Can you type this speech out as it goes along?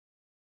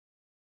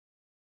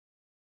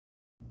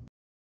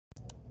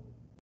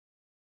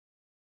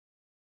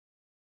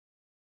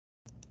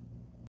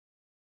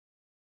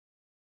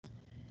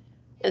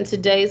And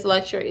today's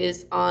lecture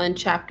is on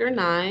Chapter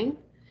 9.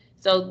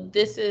 So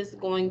this is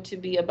going to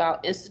be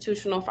about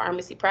institutional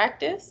pharmacy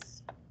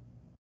practice.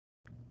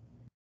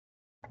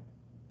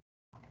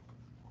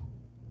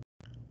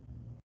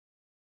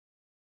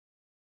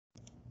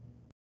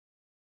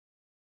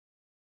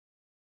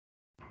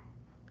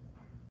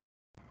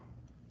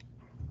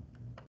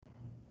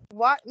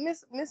 What,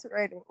 Miss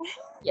Redding?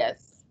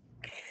 Yes.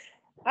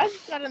 I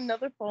just got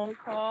another phone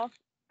call.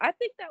 I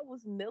think that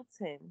was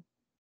Milton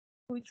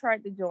who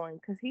tried to join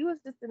because he was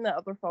just in the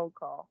other phone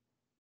call.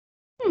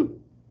 Hmm.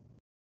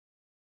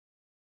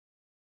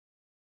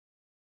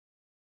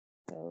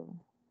 So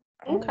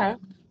I don't Okay. know.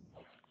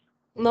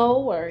 No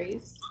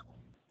worries.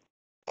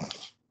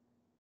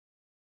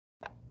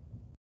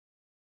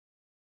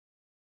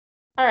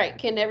 All right.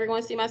 Can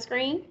everyone see my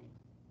screen?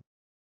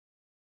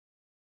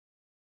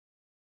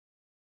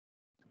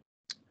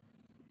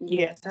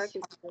 Yes. Yes, I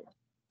can see it.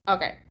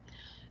 Okay.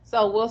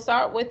 So we'll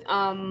start with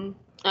an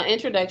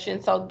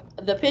introduction. So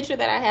the picture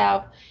that I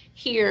have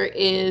here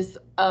is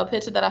a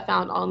picture that I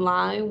found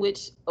online,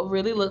 which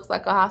really looks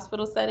like a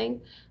hospital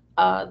setting.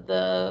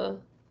 The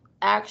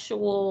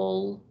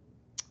actual,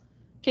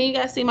 can you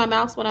guys see my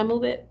mouse when I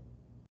move it?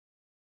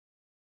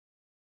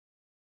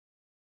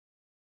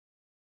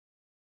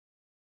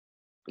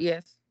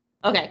 Yes.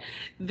 Okay.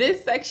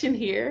 This section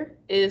here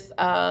is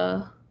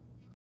I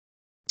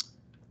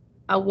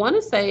want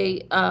to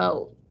say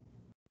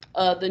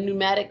the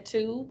pneumatic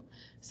tube.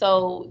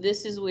 So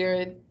this is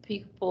where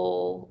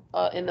people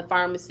in the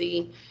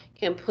pharmacy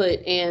can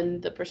put in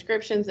the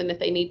prescriptions, and if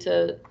they need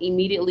to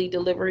immediately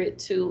deliver it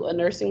to a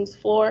nursing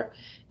floor,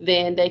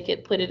 then they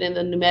could put it in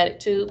the pneumatic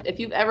tube. If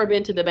you've ever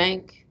been to the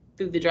bank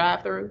through the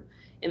drive-through,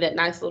 and that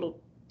nice little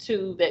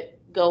tube that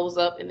goes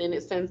up and then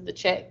it sends the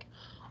check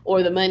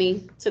or the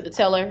money to the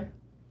teller,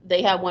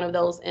 they have one of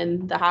those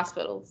in the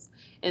hospitals,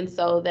 and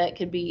so that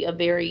could be a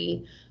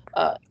very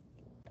uh,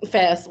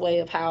 fast way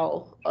of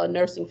how a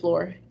nursing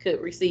floor could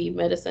receive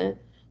medicine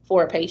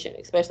for a patient,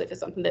 especially if it's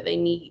something that they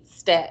need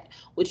stat,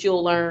 which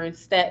you'll learn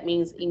stat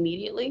means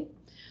immediately,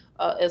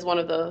 as one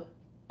of the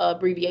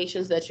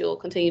abbreviations that you'll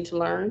continue to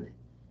learn.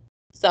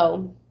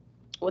 So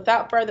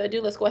without further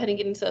ado, let's go ahead and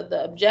get into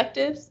the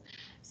objectives.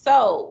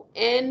 So,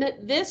 in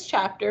this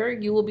chapter,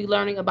 you will be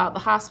learning about the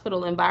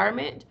hospital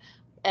environment.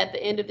 At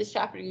the end of this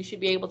chapter, you should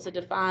be able to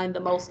define the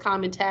most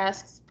common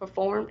tasks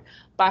performed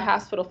by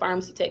hospital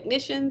pharmacy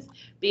technicians,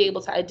 be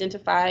able to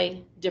identify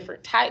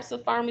different types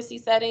of pharmacy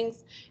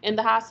settings in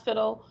the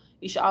hospital.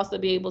 You should also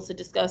be able to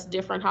discuss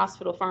different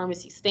hospital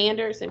pharmacy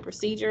standards and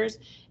procedures,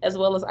 as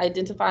well as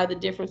identify the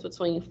difference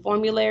between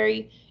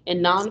formulary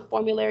and non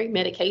formulary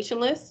medication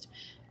lists.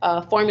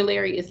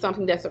 Formulary is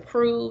something that's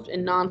approved,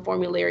 and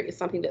non-formulary is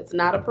something that's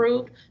not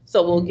approved.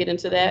 So we'll get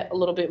into that a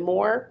little bit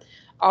more.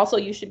 Also,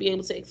 you should be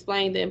able to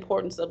explain the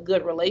importance of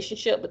good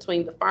relationship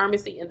between the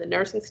pharmacy and the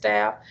nursing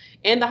staff.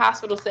 In the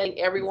hospital setting,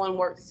 everyone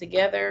works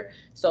together.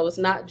 So it's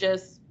not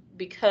just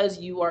because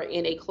you are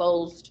in a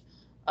closed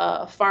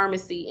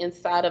pharmacy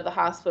inside of the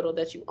hospital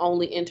that you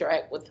only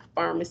interact with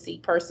pharmacy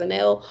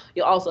personnel.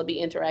 You'll also be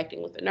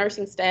interacting with the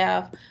nursing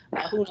staff,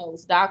 who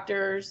knows,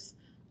 doctors,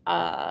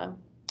 uh,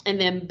 and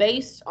then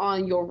based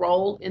on your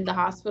role in the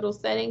hospital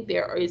setting,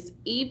 there is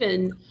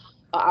even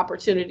an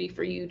opportunity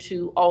for you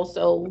to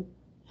also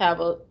have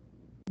a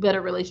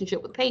better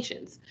relationship with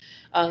patients.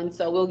 And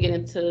so we'll get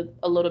into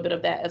a little bit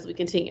of that as we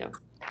continue.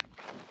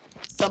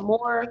 Some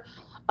more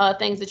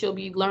things that you'll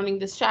be learning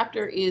this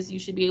chapter is you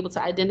should be able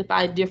to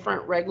identify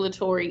different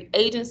regulatory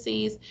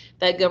agencies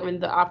that govern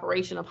the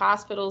operation of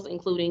hospitals,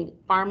 including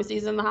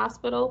pharmacies in the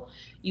hospital.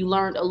 You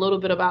learned a little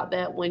bit about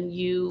that when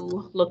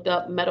you looked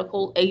up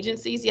medical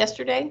agencies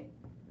yesterday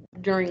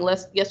during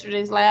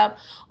yesterday's lab,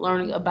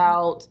 learning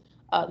about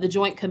the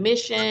Joint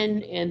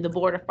Commission and the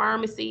Board of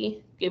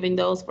Pharmacy, giving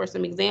those for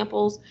some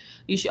examples.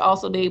 You should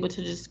also be able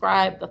to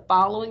describe the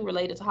following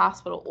related to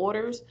hospital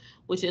orders,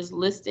 which is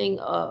listing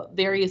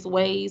various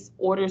ways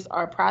orders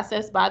are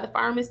processed by the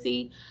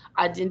pharmacy,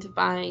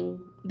 identifying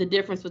the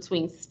difference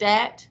between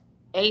STAT,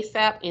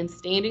 ASAP, and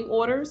standing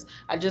orders.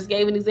 I just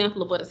gave an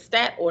example of what a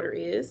STAT order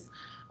is,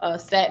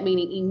 STAT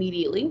meaning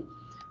immediately.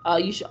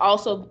 You should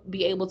also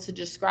be able to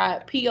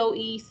describe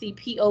POE,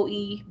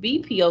 CPOE,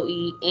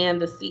 BPOE,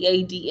 and the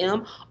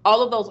CADM.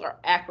 All of those are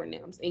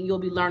acronyms, and you'll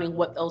be learning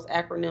what those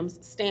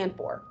acronyms stand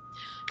for.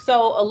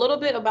 So, a little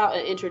bit about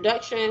an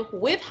introduction.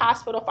 With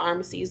hospital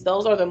pharmacies,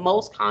 those are the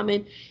most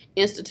common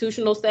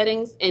institutional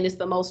settings, and it's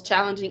the most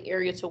challenging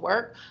area to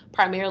work,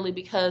 primarily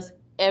because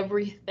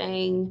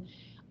everything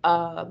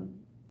um,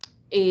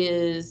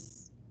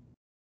 is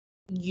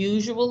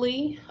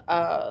usually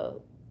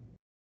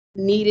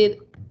needed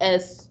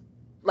as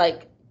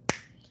like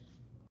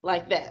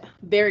that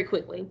very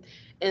quickly.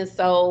 And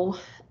so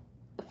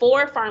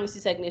for pharmacy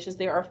technicians,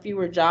 there are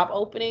fewer job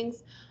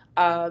openings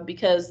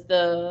because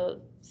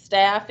the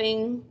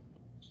staffing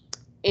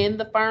in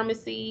the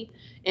pharmacy,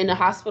 in the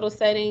hospital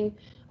setting,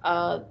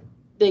 uh,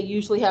 they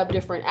usually have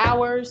different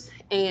hours,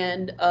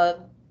 and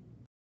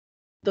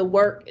the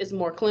work is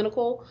more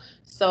clinical.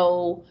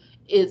 So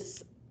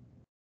it's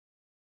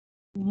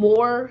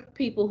more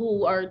people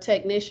who are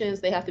technicians.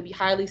 They have to be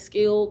highly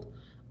skilled,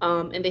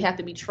 and they have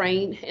to be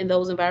trained in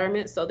those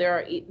environments. So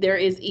there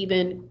is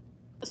even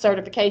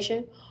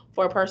certification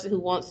for a person who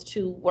wants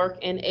to work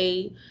in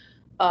a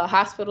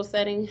hospital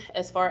setting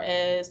as far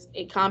as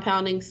a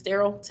compounding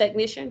sterile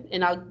technician.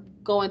 And I'll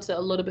go into a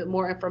little bit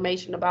more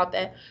information about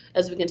that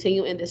as we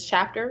continue in this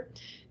chapter.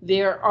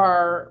 There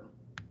are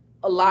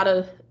a lot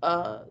of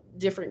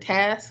different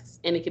tasks,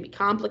 and it can be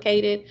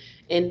complicated,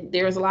 and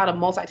there's a lot of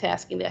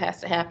multitasking that has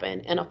to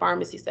happen in a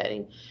pharmacy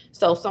setting.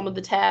 So some of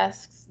the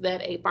tasks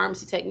that a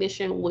pharmacy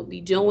technician would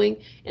be doing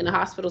in a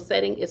hospital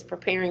setting is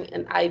preparing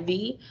an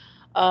IV,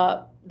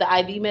 the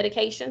IV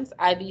medications,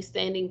 IV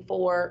standing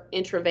for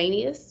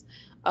intravenous.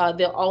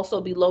 They'll also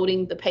be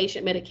loading the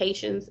patient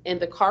medications in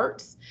the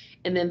carts,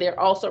 and then they're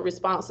also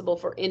responsible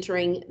for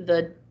entering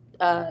the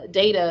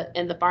data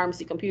in the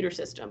pharmacy computer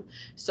system.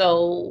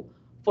 So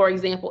for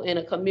example, in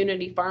a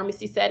community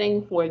pharmacy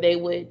setting where they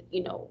would,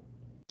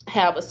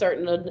 have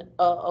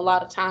a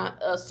lot of time,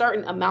 a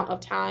certain amount of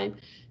time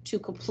to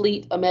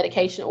complete a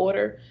medication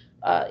order.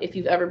 If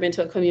you've ever been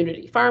to a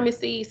community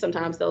pharmacy,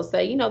 sometimes they'll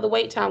say, the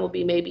wait time will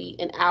be maybe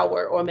an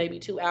hour or maybe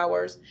 2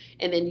 hours.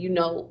 And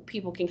then,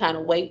 people can kind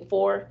of wait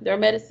for their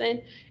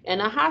medicine.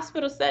 In a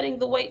hospital setting,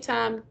 the wait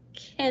time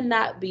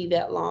cannot be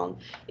that long.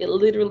 It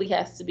literally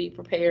has to be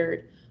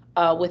prepared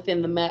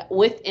within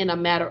a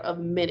matter of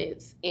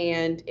minutes.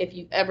 And if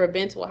you've ever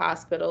been to a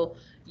hospital,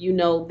 you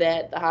know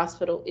that the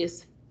hospital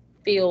is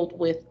filled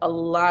with a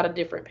lot of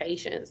different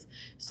patients.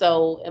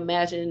 So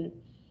imagine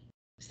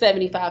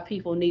 75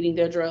 people needing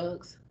their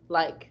drugs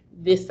like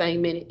this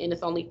same minute, and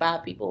it's only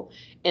 5 people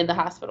in the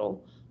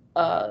hospital,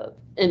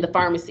 in the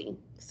pharmacy.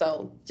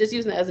 So just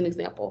using that as an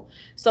example.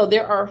 So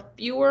there are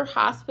fewer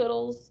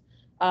hospitals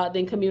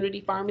than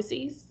community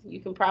pharmacies. You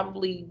can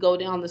probably go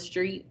down the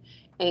street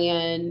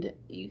and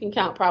you can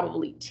count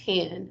probably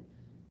 10,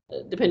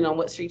 depending on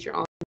what street you're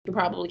on. You can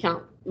probably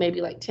count maybe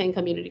like 10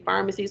 community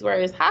pharmacies,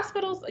 whereas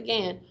hospitals,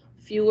 again,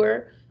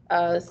 fewer.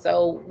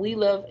 So we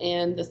live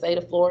in the state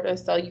of Florida,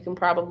 so you can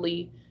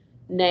probably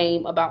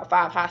name about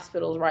 5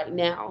 hospitals right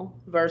now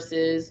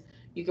versus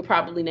you could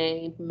probably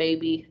name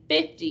maybe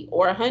 50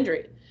 or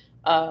 100.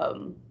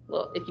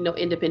 Well, if you know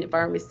independent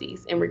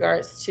pharmacies in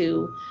regards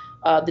to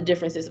the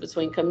differences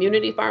between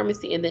community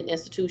pharmacy and then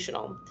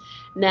institutional.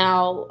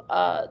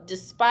 Now,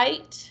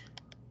 despite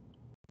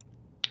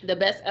the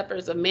best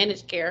efforts of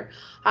managed care,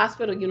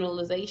 hospital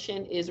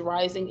utilization is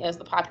rising as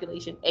the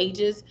population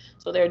ages.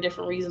 So there are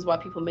different reasons why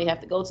people may have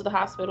to go to the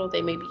hospital.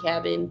 They may be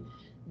having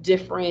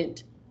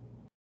different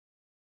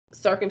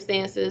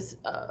circumstances.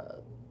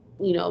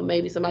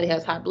 Maybe somebody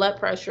has high blood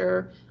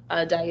pressure,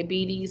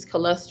 diabetes,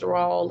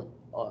 cholesterol.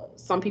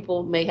 Some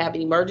people may have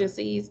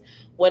emergencies.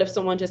 What if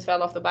someone just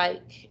fell off the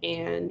bike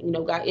and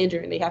got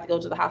injured and they have to go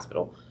to the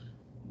hospital?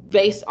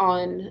 Based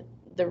on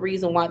the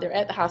reason why they're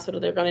at the hospital,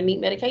 they're going to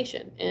need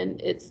medication,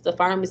 and it's the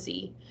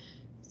pharmacy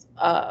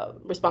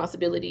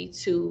responsibility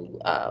to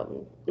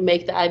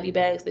make the IV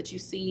bags that you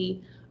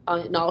see,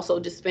 and also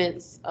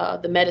dispense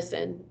the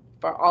medicine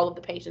for all of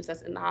the patients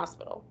that's in the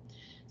hospital.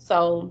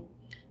 So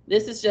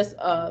this is just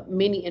a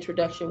mini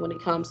introduction when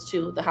it comes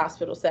to the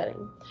hospital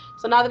setting.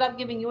 So now that I've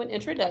given you an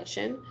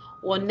introduction,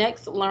 we'll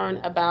next learn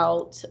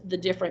about the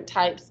different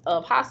types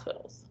of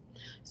hospitals.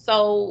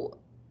 So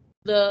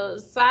the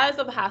size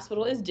of the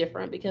hospital is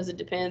different because it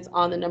depends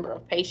on the number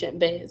of patient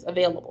beds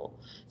available.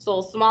 So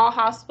a small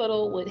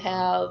hospital would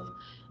have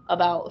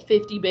about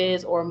 50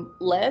 beds or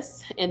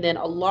less, and then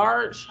a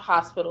large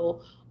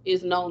hospital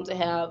is known to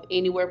have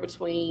anywhere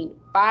between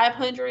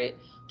 500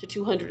 to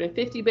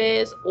 250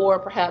 beds, or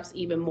perhaps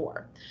even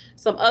more.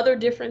 Some other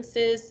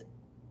differences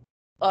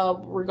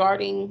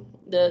regarding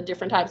the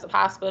different types of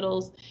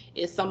hospitals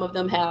is some of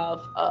them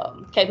have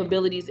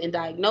capabilities in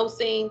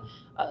diagnosing.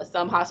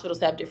 Some hospitals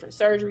have different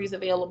surgeries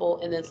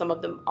available, and then some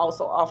of them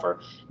also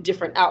offer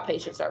different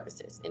outpatient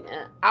services. And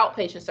an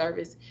outpatient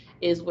service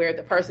is where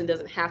the person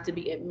doesn't have to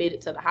be admitted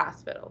to the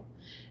hospital.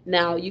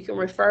 Now, you can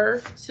refer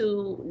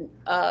to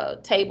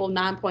table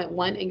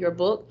 9.1 in your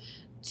book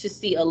to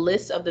see a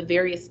list of the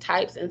various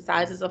types and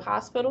sizes of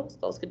hospitals.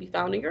 Those could be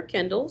found in your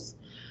Kindles.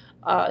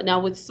 Now,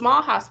 with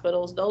small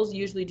hospitals, those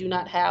usually do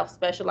not have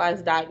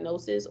specialized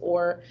diagnosis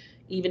or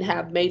even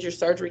have major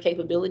surgery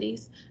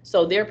capabilities.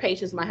 So their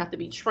patients might have to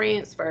be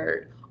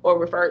transferred or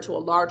referred to a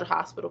larger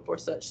hospital for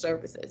such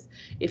services.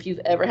 If you've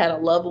ever had a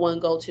loved one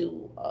go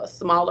to a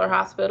smaller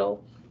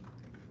hospital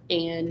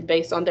and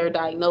based on their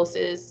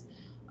diagnosis,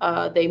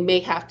 they may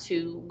have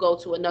to go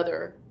to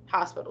another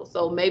hospital.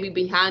 So maybe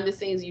behind the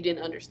scenes, you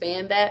didn't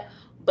understand that,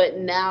 but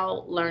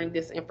now learning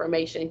this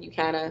information, you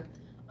kind of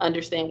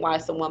understand why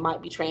someone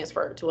might be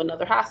transferred to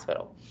another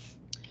hospital.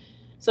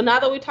 So now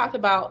that we talked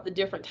about the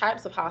different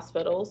types of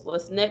hospitals,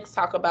 let's next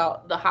talk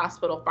about the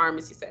hospital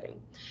pharmacy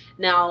setting.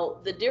 Now,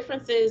 the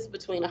differences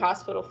between a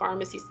hospital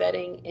pharmacy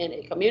setting and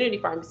a community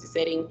pharmacy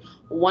setting,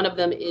 one of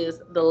them is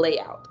the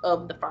layout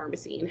of the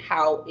pharmacy and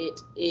how it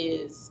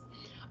is.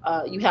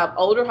 You have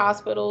older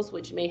hospitals,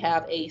 which may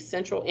have a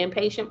central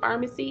inpatient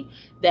pharmacy.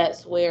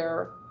 That's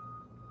where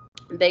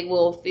they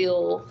will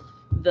fill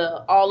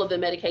all of the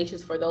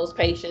medications for those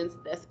patients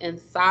that's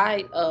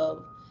inside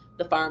of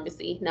the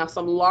pharmacy. Now,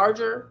 some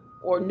larger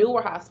or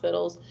newer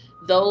hospitals,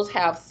 those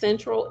have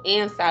central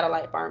and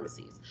satellite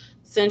pharmacies.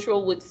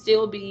 Central would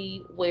still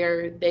be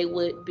where they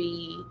would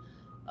be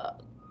uh,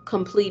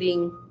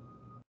 completing,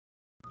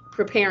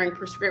 preparing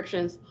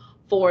prescriptions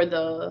for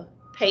the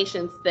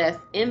patients that's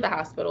in the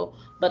hospital,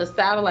 but a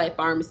satellite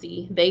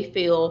pharmacy, they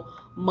fill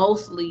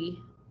mostly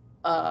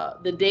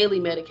the daily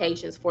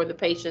medications for the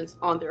patients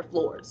on their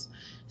floors.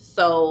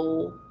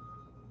 So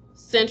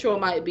central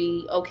might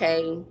be,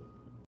 okay,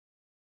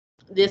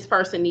 this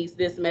person needs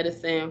this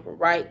medicine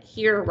right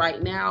here,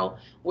 right now.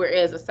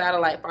 Whereas a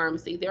satellite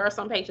pharmacy, there are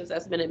some patients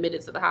that's been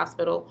admitted to the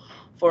hospital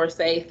for,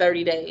 say,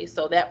 30 days.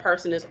 So that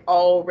person is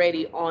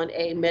already on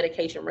a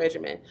medication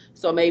regimen.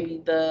 So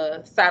maybe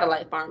the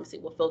satellite pharmacy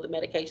will fill the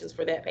medications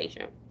for that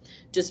patient.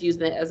 Just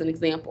using that as an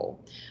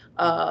example.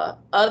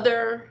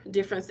 Other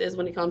differences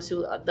when it comes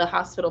to the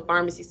hospital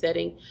pharmacy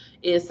setting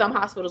is some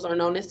hospitals are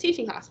known as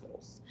teaching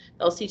hospitals.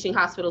 Those teaching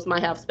hospitals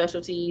might have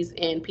specialties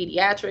in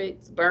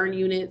pediatrics, burn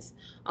units,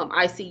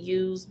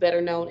 ICUs,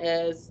 better known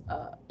as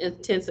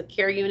intensive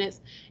care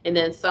units, and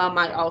then some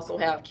might also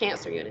have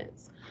cancer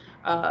units.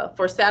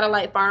 For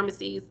satellite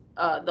pharmacies,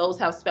 those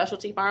have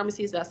specialty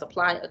pharmacies that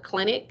supply a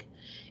clinic,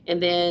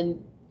 and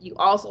then you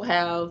also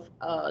have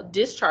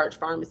discharge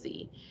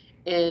pharmacy,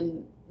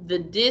 and the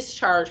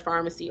discharge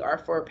pharmacy are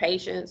for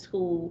patients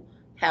who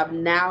have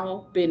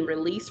now been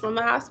released from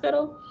the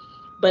hospital,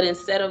 but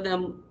instead of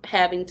them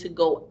having to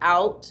go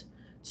out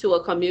to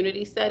a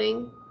community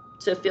setting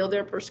to fill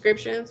their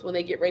prescriptions when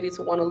they get ready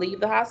to want to leave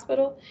the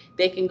hospital,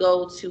 they can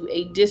go to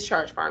a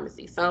discharge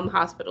pharmacy. Some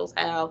hospitals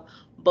have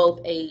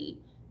both a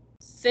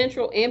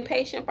central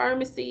inpatient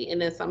pharmacy, and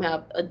then some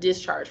have a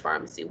discharge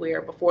pharmacy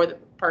where before the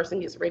person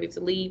gets ready to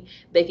leave,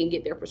 they can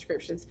get their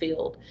prescriptions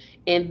filled.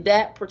 And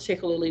that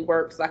particularly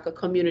works like a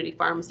community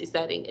pharmacy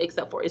setting,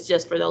 except for it's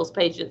just for those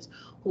patients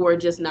who are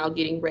just now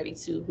getting ready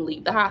to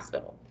leave the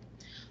hospital.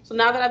 So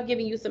now that I've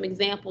given you some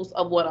examples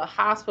of what a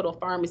hospital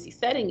pharmacy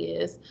setting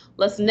is,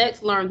 let's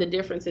next learn the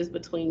differences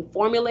between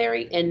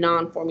formulary and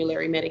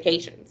non-formulary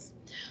medications.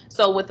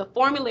 So with a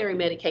formulary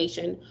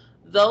medication,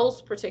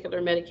 those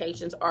particular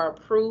medications are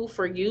approved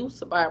for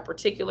use by a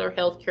particular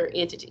healthcare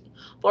entity.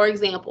 For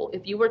example,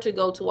 if you were to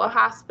go to a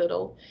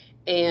hospital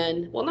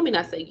and, well, let me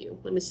not say you,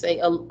 let me say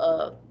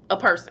a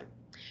person.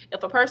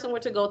 If a person were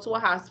to go to a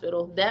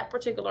hospital, that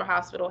particular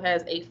hospital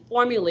has a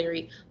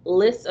formulary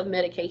list of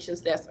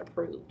medications that's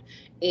approved.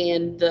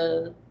 And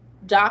the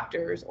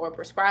doctors or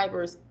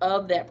prescribers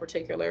of that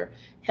particular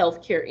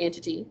healthcare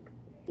entity,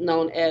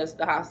 known as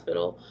the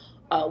hospital,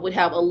 would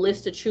have a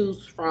list to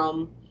choose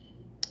from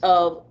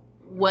of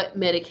what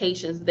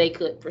medications they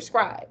could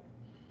prescribe.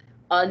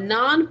 A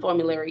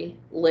non-formulary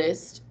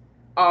list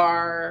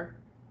are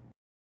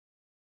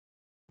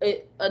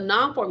a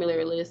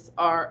non-formulary list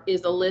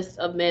is a list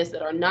of meds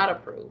that are not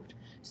approved.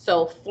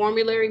 So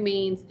formulary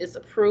means it's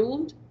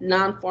approved,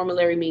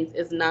 non-formulary means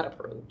it's not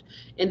approved.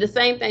 And the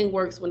same thing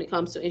works when it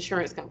comes to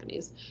insurance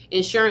companies.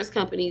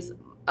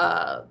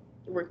 Uh,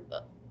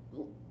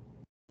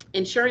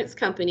 insurance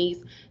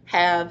companies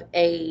have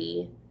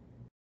a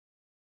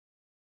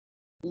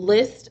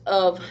list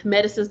of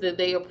medicines that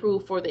they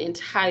approve for the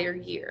entire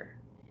year.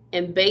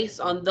 And based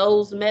on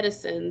those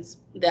medicines,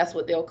 that's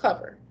what they'll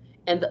cover.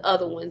 And the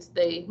other ones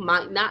they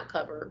might not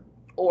cover,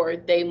 or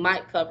they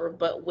might cover,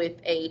 but with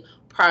a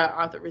prior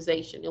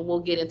authorization. And we'll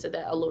get into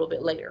that a little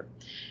bit later.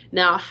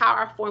 Now, how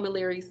are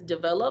formularies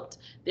developed?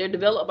 They're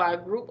developed by a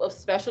group of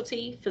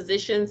specialty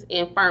physicians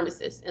and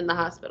pharmacists in the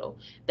hospital.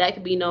 That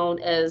could be known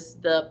as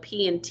the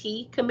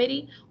P&T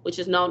committee, which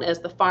is known as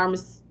the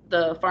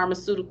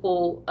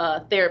pharmaceutical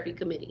therapy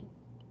committee.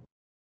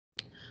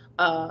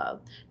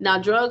 Now,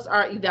 drugs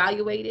are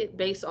evaluated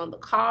based on the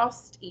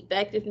cost,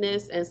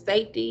 effectiveness, and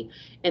safety,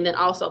 and then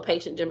also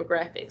patient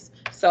demographics.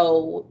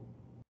 So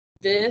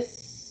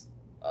this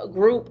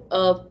group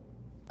of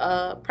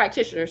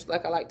practitioners,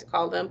 like I like to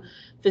call them,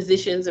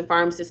 physicians and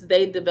pharmacists,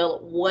 they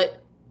develop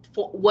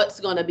what's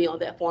going to be on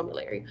that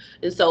formulary.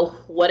 And so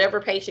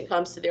whatever patient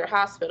comes to their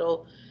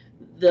hospital,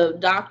 the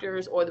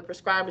doctors or the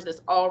prescribers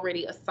that's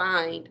already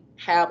assigned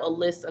have a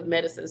list of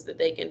medicines that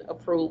they can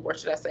approve, or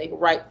should I say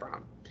write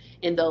from.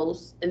 And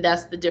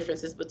that's the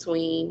differences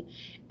between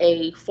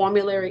a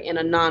formulary and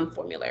a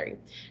non-formulary.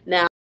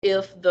 Now,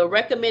 if the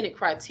recommended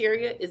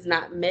criteria is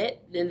not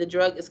met, then the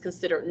drug is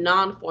considered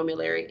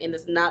non-formulary and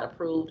is not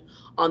approved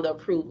on the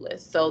approved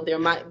list. So there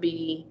might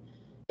be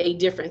a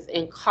difference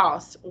in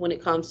cost when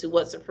it comes to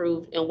what's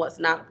approved and what's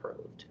not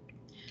approved.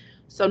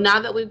 So now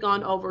that we've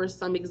gone over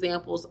some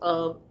examples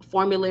of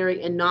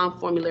formulary and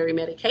non-formulary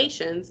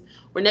medications,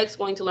 we're next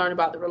going to learn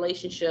about the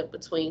relationship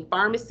between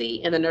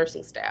pharmacy and the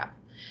nursing staff.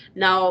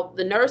 Now,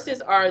 the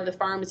nurses are the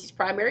pharmacy's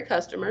primary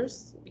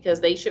customers because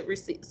they should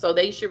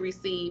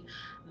receive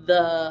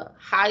the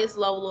highest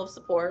level of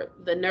support.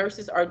 The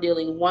nurses are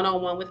dealing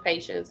one-on-one with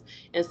patients,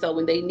 and so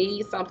when they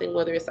need something,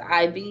 whether it's an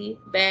IV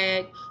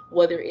bag,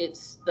 whether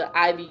it's the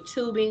IV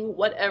tubing,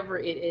 whatever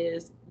it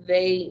is,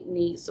 they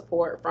need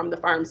support from the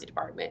pharmacy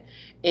department.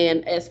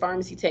 And as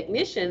pharmacy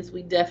technicians,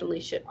 we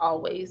definitely should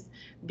always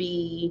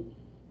be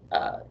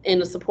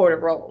in a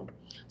supportive role.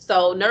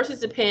 So nurses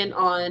depend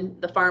on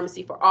the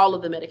pharmacy for all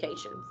of the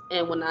medications.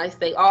 And when I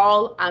say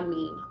all, I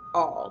mean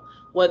all.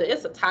 Whether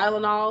it's a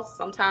Tylenol,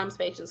 sometimes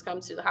patients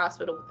come to the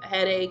hospital with a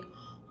headache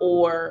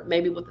or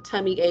maybe with a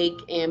tummy ache,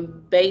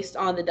 and based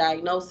on the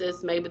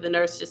diagnosis, maybe the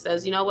nurse just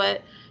says, you know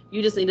what,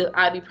 you just need an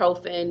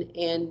ibuprofen,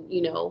 and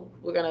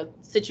we're gonna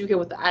sit you here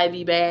with the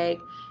IV bag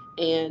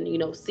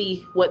and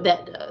see what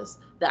that does.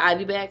 The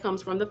IV bag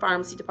comes from the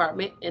pharmacy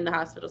department in the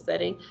hospital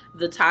setting.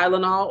 The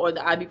Tylenol or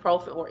the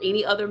ibuprofen or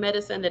any other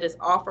medicine that is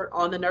offered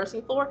on the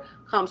nursing floor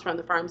comes from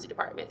the pharmacy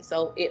department.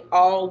 So it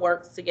all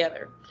works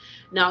together.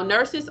 Now,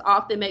 nurses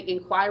often make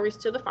inquiries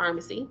to the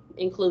pharmacy,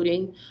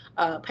 including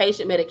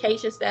patient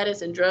medication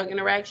status and drug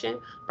interaction.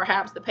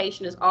 Perhaps the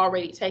patient is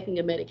already taking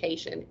a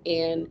medication,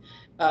 and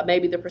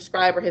maybe the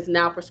prescriber has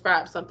now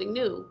prescribed something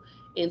new.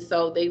 And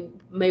so they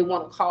may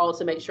want to call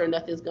to make sure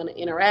nothing's going to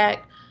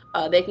interact.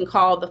 They can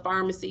call the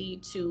pharmacy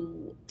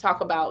to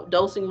talk about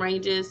dosing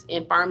ranges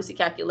and pharmacy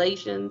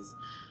calculations.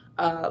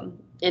 And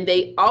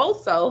they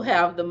also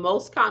have the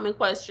most common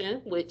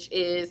question, which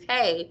is,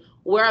 hey,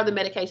 where are the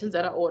medications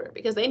that I ordered?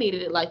 Because they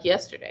needed it like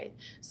yesterday.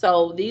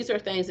 So these are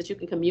things that you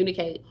can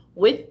communicate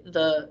with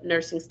the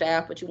nursing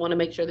staff, but you want to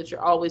make sure that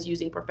you're always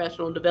using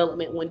professional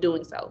development when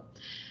doing so.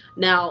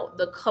 Now,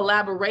 the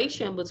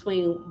collaboration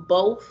between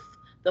both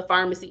the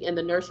pharmacy and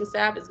the nursing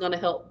staff is going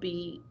to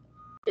be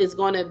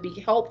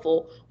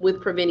helpful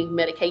with preventing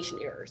medication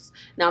errors.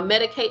 Now,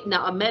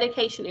 a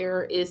medication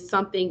error is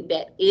something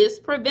that is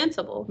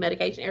preventable.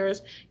 Medication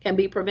errors can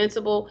be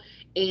preventable,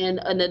 and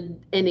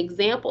an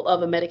example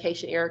of a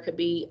medication error could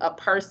be a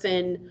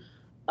person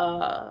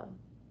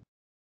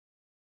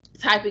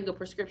typing a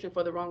prescription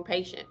for the wrong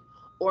patient,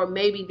 or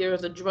maybe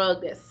there's a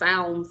drug that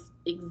sounds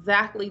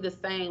exactly the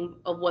same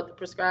of what the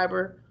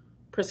prescriber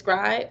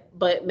prescribed,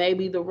 but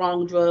maybe the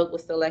wrong drug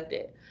was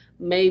selected.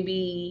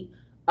 Maybe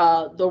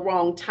the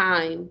wrong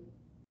time.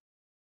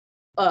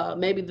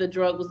 Maybe the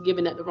drug was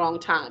given at the wrong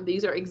time.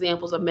 These are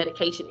examples of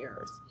medication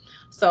errors.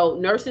 So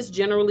nurses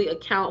generally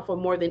account for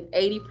more than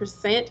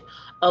 80%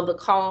 of the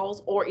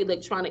calls or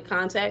electronic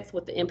contacts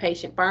with the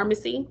inpatient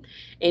pharmacy.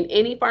 And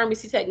any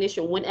pharmacy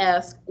technician, when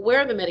asked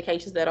where are the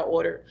medications that are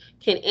ordered,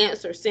 can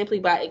answer simply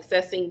by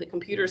accessing the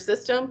computer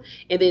system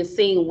and then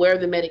seeing where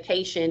the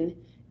medication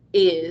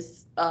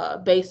is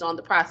based on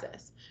the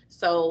process.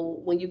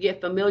 So when you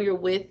get familiar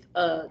with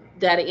a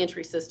data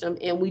entry system,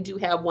 and we do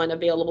have one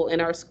available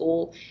in our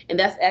school, and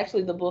that's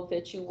actually the book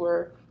that you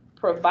were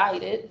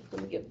provided.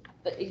 Let me give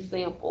the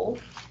example.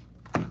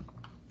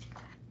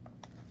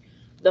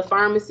 The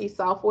Pharmacy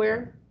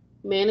Software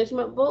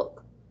Management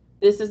book.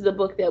 This is the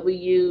book that we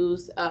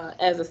use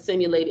as a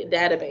simulated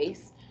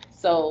database.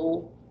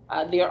 So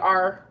there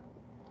are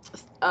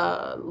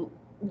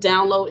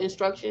download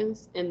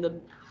instructions in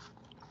the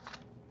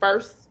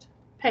first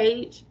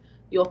page.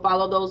 You'll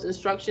follow those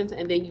instructions,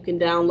 and then you can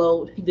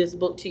download this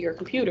book to your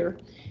computer,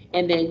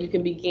 and then you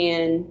can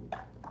begin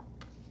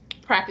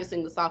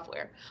practicing the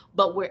software.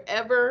 But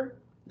wherever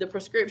the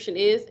prescription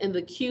is in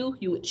the queue,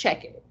 you would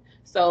check it.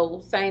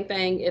 So same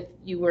thing if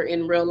you were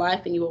in real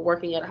life and you were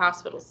working at a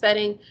hospital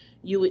setting,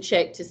 you would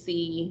check to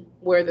see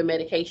where the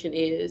medication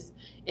is,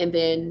 and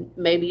then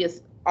maybe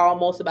it's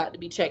almost about to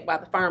be checked by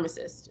the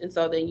pharmacist. And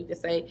so then you can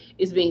say,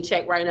 it's being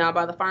checked right now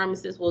by the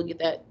pharmacist. We'll get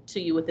that to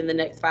you within the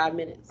next 5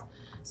 minutes.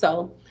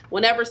 So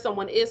whenever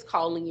someone is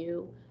calling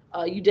you,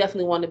 you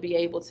definitely want to be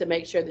able to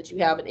make sure that you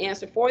have an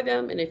answer for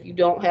them. And if you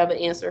don't have an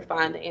answer,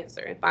 find the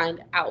answer and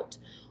find out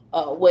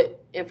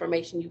what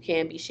information you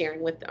can be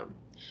sharing with them.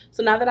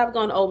 So now that I've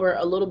gone over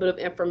a little bit of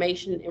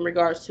information in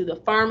regards to the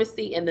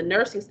pharmacy and the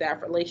nursing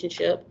staff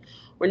relationship,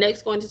 we're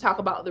next going to talk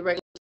about the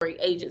regulatory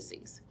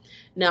agencies.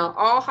 Now,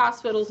 all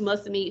hospitals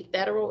must meet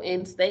federal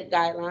and state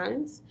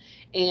guidelines,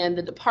 and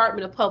the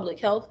Department of Public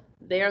Health,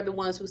 they're the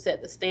ones who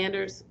set the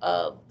standards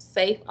of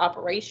safe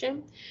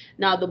operation.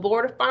 Now, the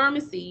Board of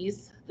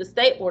Pharmacies, the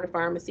State Board of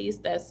Pharmacies,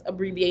 that's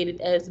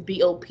abbreviated as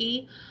BOP,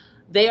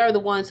 they are the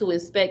ones who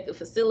inspect the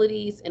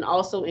facilities and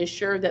also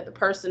ensure that the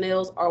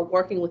personnel are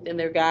working within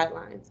their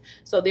guidelines.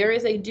 So there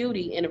is a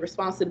duty and a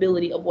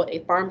responsibility of what a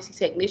pharmacy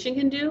technician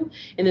can do,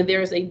 and then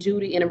there is a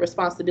duty and a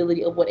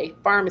responsibility of what a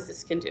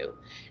pharmacist can do.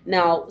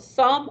 Now,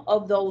 some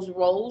of those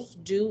roles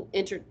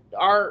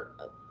are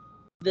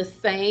the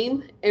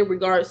same in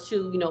regards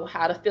to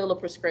how to fill a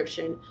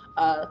prescription,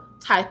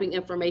 typing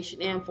information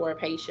in for a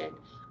patient.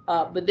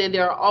 But then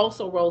there are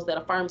also roles that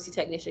a pharmacy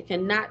technician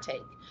cannot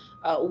take.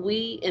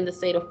 We in the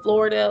state of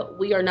Florida,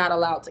 we are not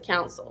allowed to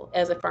counsel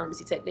as a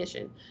pharmacy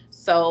technician.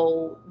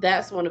 So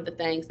that's one of the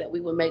things that we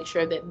will make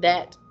sure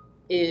that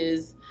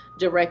is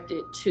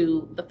directed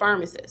to the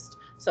pharmacist.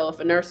 So if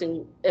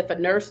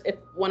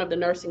one of the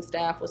nursing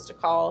staff was to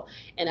call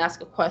and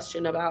ask a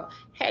question about,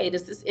 hey,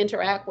 does this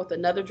interact with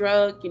another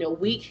drug?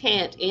 We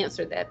can't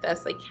answer that.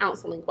 That's a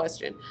counseling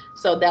question.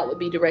 So that would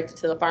be directed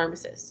to the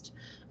pharmacist.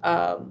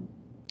 Um,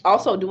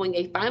 Also doing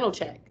a final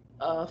check.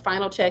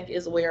 Final check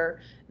is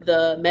where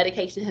the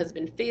medication has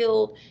been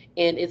filled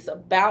and it's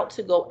about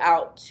to go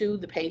out to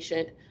the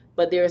patient,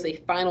 but there's a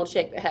final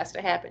check that has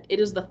to happen. It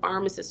is the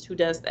pharmacist who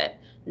does that,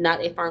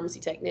 not a pharmacy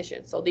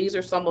technician. So these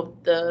are some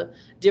of the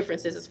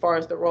differences as far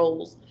as the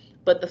roles.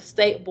 But the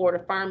State Board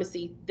of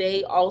Pharmacy,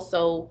 they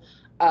also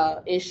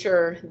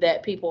ensure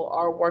that people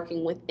are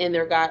working within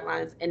their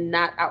guidelines and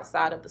not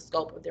outside of the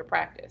scope of their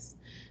practice.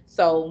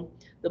 So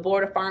the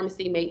Board of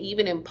Pharmacy may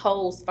even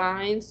impose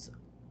fines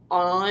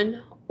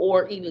on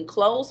or even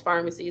close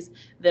pharmacies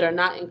that are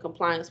not in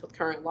compliance with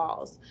current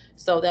laws.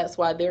 So that's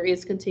why there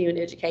is continuing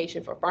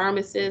education for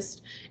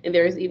pharmacists, and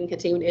there is even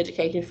continuing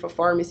education for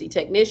pharmacy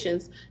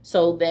technicians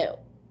so that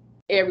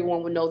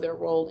everyone will know their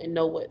role and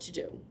know what to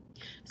do.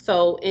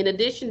 So in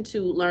addition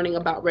to learning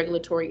about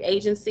regulatory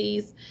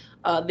agencies,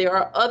 there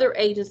are other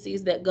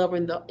agencies that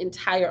govern the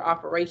entire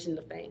operation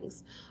of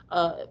things.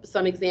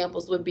 Some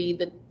examples would be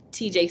the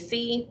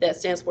TJC, that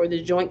stands for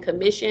the Joint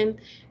Commission.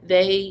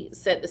 They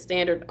set the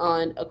standard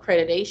on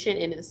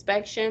accreditation and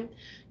inspection.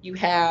 You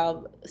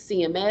have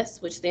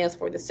CMS, which stands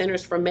for the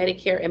Centers for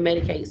Medicare and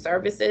Medicaid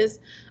Services.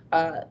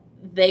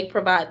 They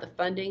provide the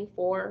funding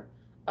for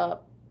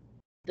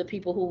the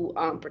people who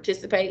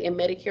participate in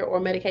Medicare or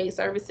Medicaid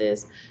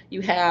services.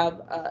 You have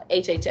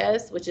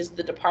HHS, which is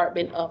the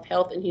Department of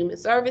Health and Human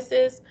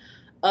Services.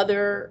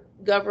 Other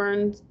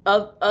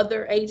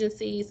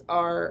agencies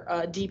are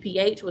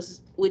DPH,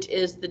 which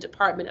is the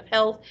Department of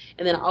Health,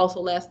 and then I also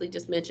lastly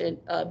just mentioned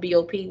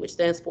BOP, which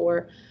stands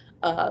for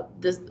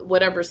this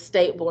whatever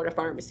State Board of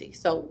Pharmacy.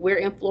 So we're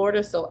in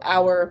Florida, so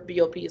our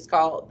BOP is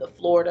called the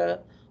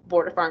Florida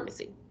Board of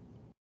Pharmacy.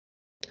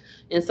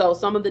 And so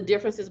some of the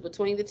differences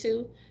between the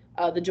two,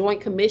 the Joint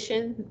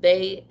Commission,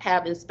 they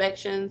have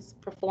inspections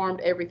performed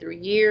every 3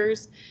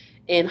 years,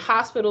 and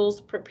hospitals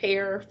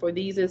prepare for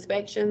these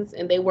inspections,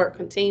 and they work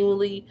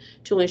continually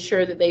to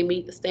ensure that they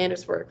meet the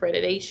standards for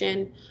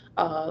accreditation.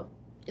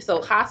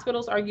 So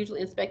hospitals are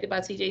usually inspected by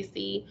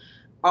TJC.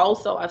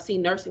 Also, I've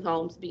seen nursing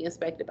homes be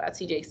inspected by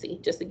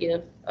TJC, just to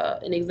give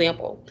an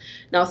example.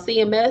 Now,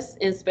 CMS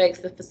inspects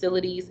the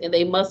facilities, and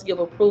they must give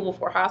approval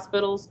for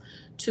hospitals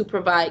to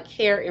provide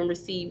care and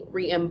receive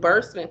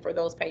reimbursement for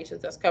those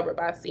patients that's covered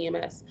by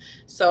CMS.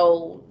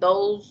 So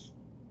those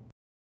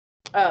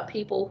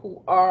people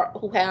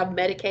who have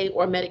Medicaid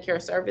or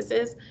Medicare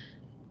services,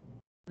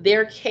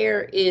 their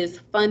care is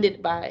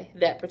funded by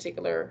that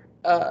particular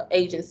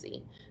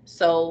agency.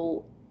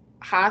 So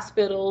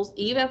hospitals,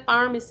 even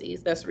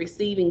pharmacies that's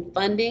receiving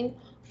funding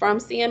from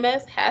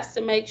CMS has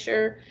to make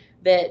sure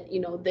that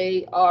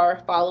they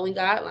are following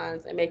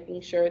guidelines and making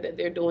sure that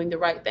they're doing the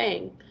right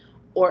thing,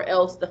 or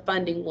else the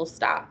funding will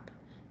stop.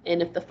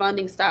 And if the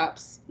funding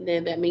stops,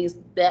 then that means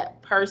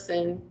that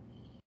person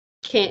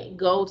can't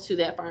go to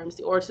that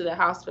pharmacy or to the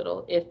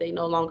hospital if they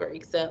no longer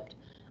accept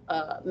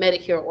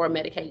Medicare or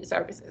Medicaid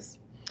services.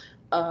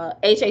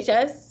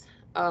 HHS,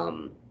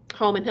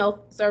 Home and Health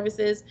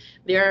Services,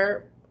 they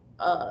are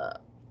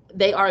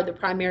the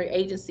primary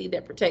agency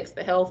that protects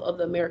the health of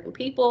the American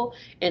people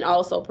and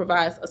also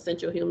provides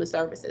essential human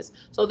services.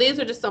 So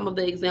these are just some of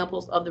the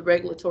examples of the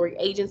regulatory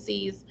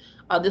agencies.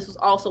 This was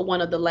also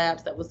one of the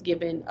labs that was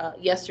given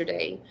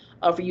yesterday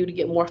for you to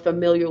get more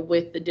familiar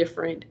with the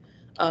different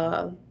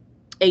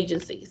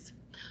agencies.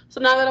 So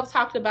now that I've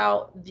talked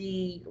about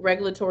the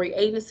regulatory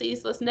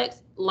agencies, let's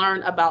next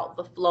learn about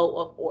the flow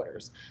of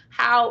orders.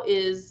 How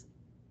is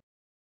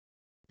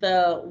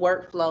the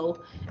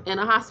workflow in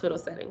a hospital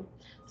setting?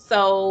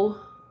 So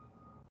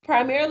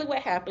primarily what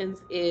happens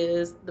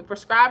is the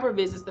prescriber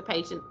visits the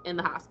patient in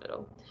the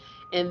hospital.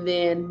 And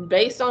then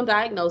based on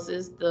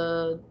diagnosis,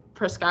 the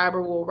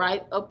prescriber will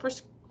write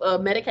a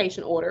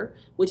medication order,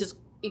 which is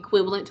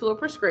equivalent to a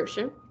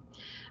prescription.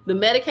 The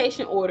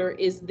medication order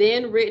is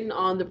then written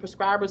on the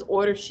prescriber's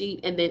order sheet,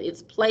 and then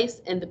it's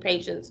placed in the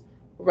patient's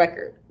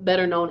record,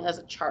 better known as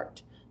a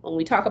chart. When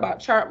we talk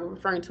about chart, we're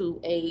referring to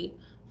a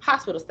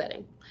hospital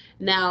setting.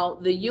 Now,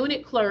 the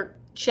unit clerk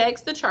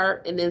checks the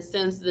chart and then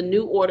sends the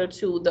new order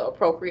to the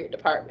appropriate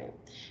department.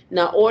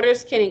 Now,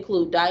 orders can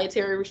include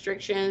dietary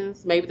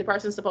restrictions. Maybe the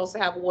person's supposed to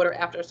have water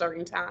after a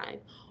certain time,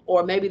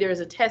 or maybe there's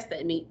a test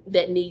that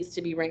needs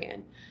to be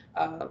ran.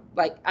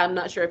 Like, I'm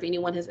not sure if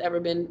anyone has ever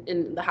been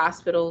in the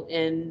hospital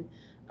and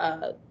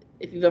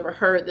if you've ever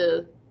heard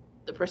the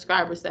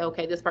prescriber say,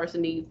 okay, this person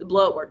needs the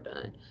blood work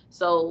done.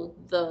 So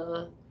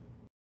the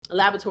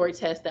laboratory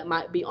test that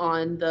might be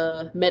on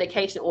the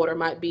medication order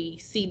might be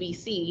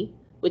CBC,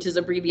 which is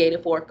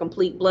abbreviated for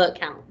complete blood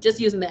count, just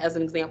using that as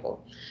an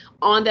example.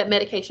 On that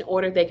medication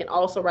order, they can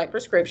also write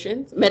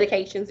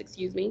medications,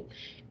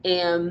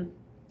 and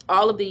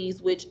all of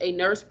these, which a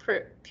nurse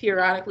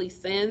periodically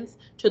sends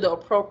to the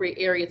appropriate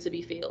area to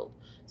be filled.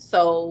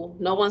 So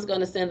no one's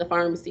going to send the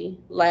pharmacy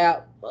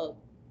lab,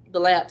 the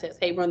lab test,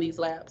 hey, run these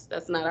labs.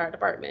 That's not our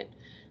department.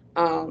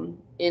 And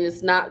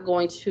it's not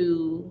going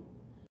to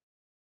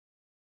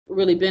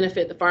really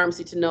benefit the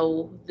pharmacy to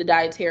know the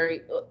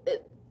dietary,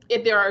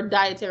 if there are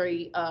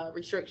dietary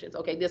restrictions.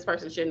 Okay, this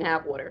person shouldn't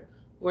have water.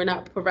 We're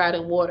not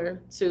providing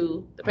water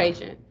to the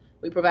patient.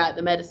 We provide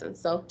the medicine.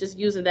 So just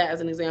using that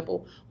as an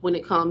example when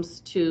it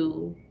comes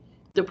to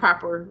the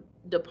proper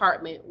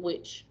department,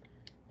 which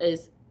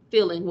is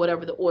filling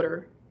whatever the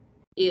order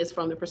is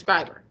from the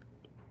prescriber.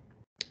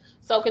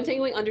 So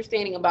continuing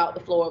understanding about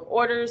the flow of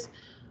orders,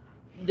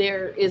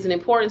 there is an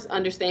importance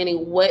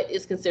understanding what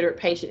is considered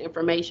patient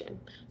information.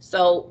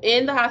 So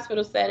in the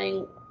hospital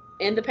setting,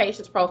 in the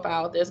patient's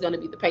profile, there's going to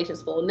be the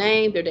patient's full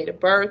name, their date of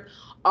birth,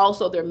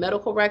 also their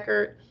medical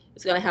record.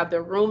 It's going to have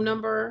their room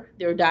number,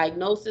 their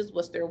diagnosis,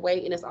 what's their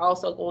weight, and it's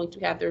also going to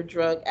have their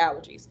drug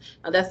allergies.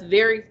 Now that's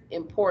very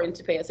important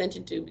to pay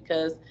attention to,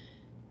 because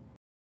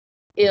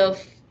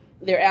if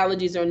their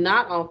allergies are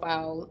not on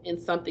file and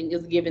something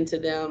is given to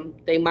them,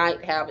 they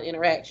might have an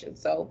interaction.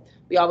 So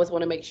we always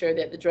want to make sure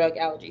that the drug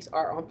allergies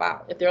are on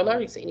file if they're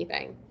allergic to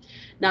anything.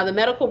 Now, the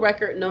medical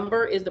record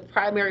number is the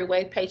primary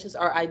way patients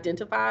are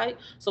identified.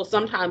 So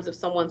sometimes if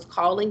someone's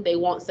calling, they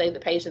won't say the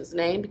patient's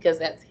name because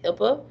that's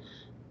HIPAA,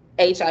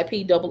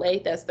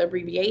 HIPAA, that's the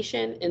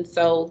abbreviation. And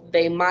so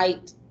they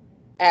might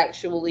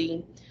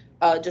actually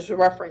just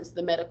reference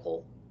the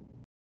medical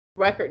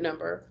record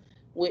number,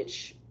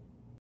 which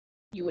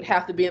you would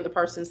have to be in the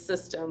person's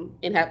system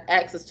and have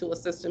access to a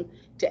system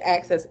to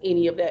access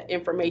any of that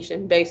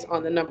information based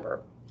on the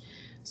number.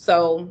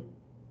 So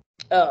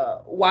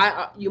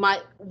why you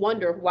might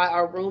wonder, why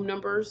are room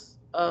numbers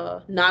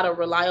not a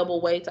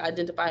reliable way to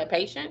identify a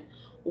patient?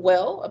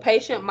 Well, a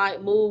patient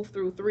might move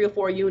through 3 or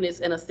 4 units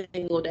in a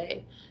single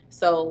day.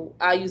 So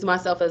I use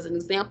myself as an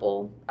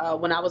example.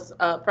 When I was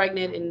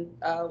pregnant and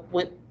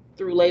went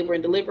through labor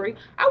and delivery,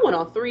 I went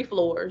on 3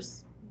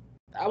 floors.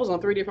 I was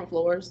on 3 different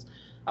floors.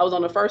 I was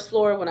on the first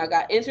floor when I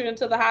got entered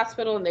into the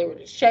hospital, and they were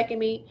just checking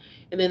me.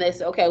 And then they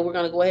said, okay, we're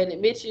going to go ahead and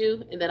admit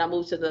you. And then I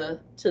moved to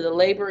the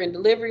labor and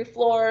delivery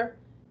floor,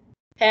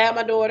 had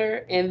my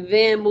daughter, and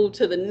then moved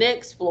to the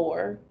next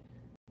floor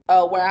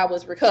where I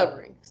was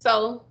recovering.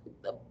 So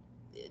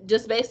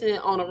just basing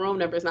it on a room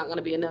number is not going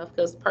to be enough,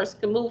 because a person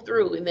can move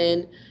through and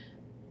then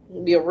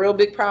be a real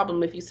big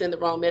problem if you send the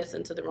wrong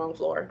medicine to the wrong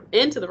floor,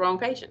 into the wrong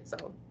patient.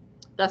 So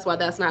that's why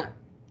that's not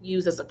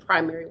used as a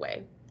primary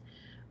way.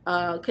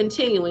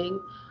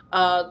 Continuing,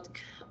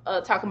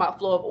 talking about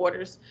flow of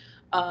orders,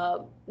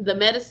 the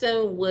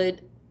medicine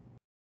would,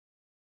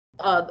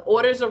 the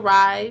orders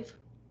arrive,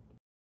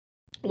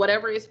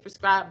 whatever is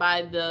prescribed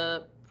by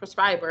the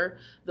prescriber,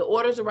 the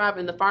orders arrive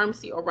in the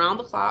pharmacy around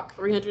the clock,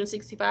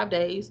 365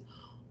 days.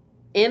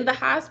 In the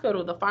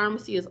hospital, the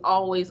pharmacy is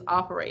always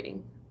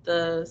operating.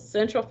 The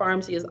central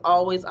pharmacy is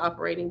always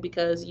operating,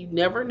 because you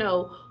never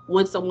know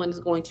when someone is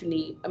going to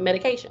need a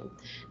medication.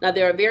 Now,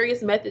 there are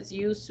various methods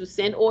used to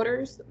send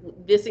orders.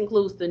 This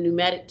includes the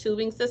pneumatic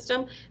tubing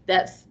system.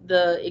 That's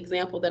the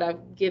example that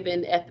I've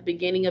given at the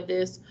beginning of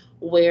this,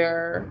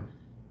 where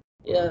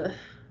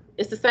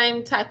it's the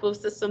same type of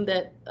system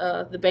that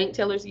the bank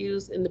tellers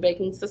use in the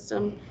banking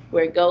system,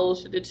 where it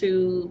goes to the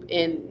tube,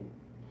 and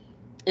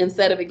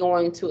instead of it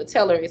going to a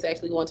teller, it's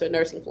actually going to a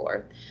nursing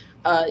floor.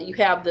 You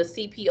have the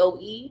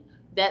CPOE,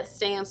 that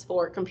stands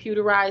for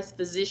computerized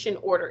physician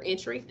order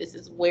entry. This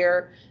is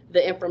where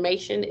the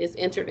information is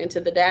entered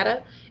into the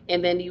data.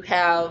 And then you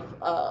have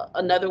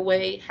another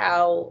way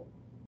how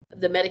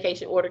the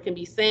medication order can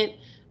be sent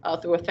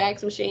through a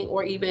fax machine,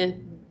 or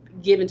even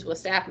given to a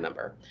staff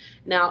member.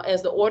 Now,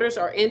 as the orders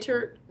are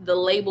entered, the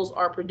labels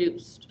are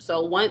produced.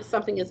 So once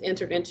something is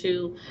entered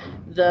into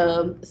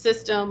the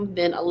system,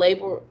 then a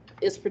label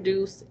is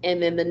produced,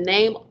 and then the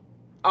name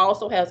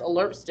also has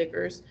alert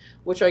stickers,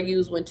 which are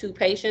used when 2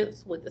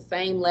 patients with the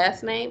same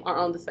last name are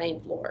on the same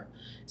floor.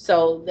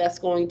 So that's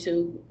going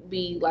to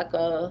be like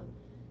a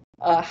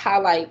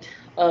highlight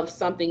of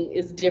something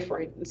is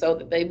different, and so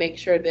that they make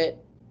sure that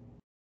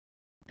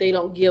they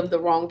don't give the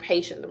wrong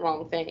patient the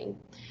wrong thing.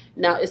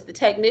 Now, it's the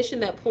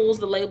technician that pulls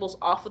the labels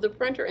off of the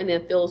printer and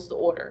then fills the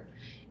order.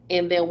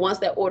 And then once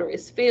that order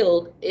is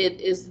filled, it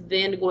is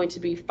then going to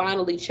be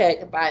finally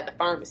checked by the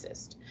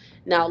pharmacist.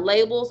 Now,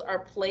 labels are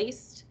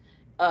placed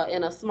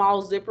in a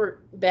small zipper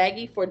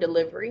baggie for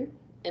delivery,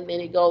 and then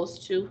it goes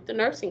to the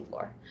nursing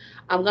floor.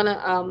 I'm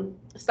gonna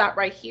stop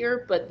right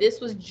here, but this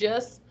was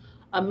just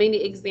a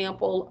mini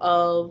example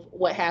of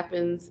what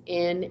happens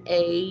in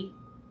a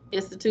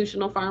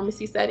institutional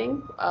pharmacy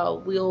setting.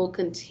 We'll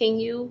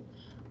continue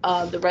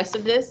the rest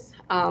of this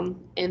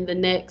in the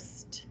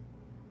next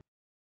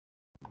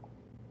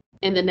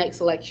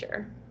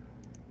lecture.